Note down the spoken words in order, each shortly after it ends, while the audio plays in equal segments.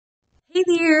Hey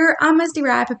there, I'm Misty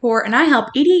Rappaport and I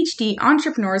help ADHD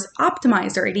entrepreneurs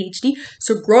optimize their ADHD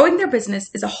so growing their business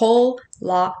is a whole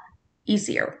lot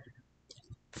easier.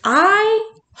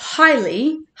 I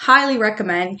highly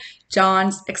recommend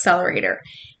John's Accelerator.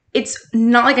 It's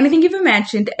not like anything you've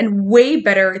imagined and way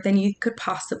better than you could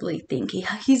possibly think.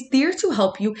 He's there to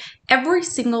help you every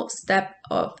single step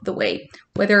of the way,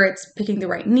 whether it's picking the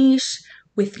right niche,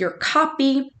 with your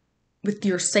copy, with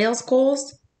your sales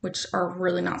goals, which are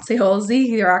really not salesy.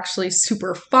 They're actually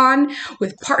super fun,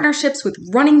 with partnerships, with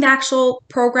running the actual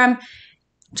program.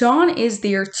 John is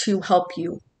there to help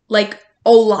you, like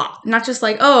a lot, not just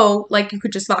like, oh, like you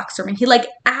could just Voxer me. He like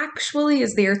actually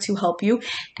is there to help you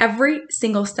every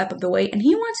single step of the way. And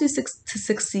he wants you to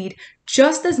succeed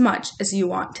just as much as you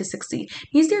want to succeed.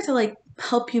 He's there to like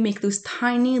help you make those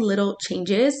tiny little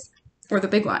changes, or the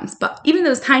big ones, but even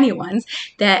those tiny ones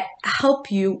that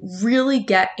help you really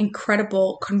get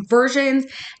incredible conversions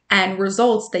and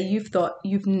results that you've thought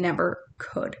you've never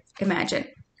could imagine.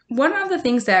 One of the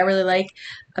things that I really like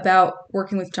about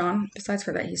working with John, besides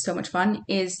for that he's so much fun,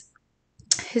 is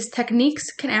his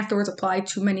techniques can afterwards apply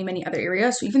to many other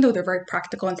areas. So even though they're very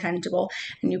practical and tangible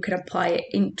and you can apply it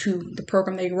into the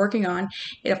program that you're working on,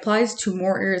 it applies to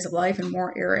more areas of life and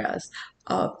more areas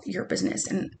of your business.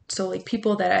 And so like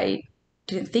people that I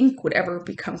didn't think would ever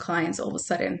become clients all of a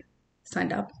sudden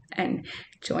signed up and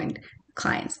joined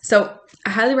clients. So I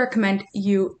highly recommend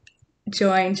you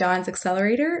join John's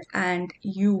Accelerator and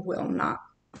you will not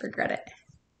regret it.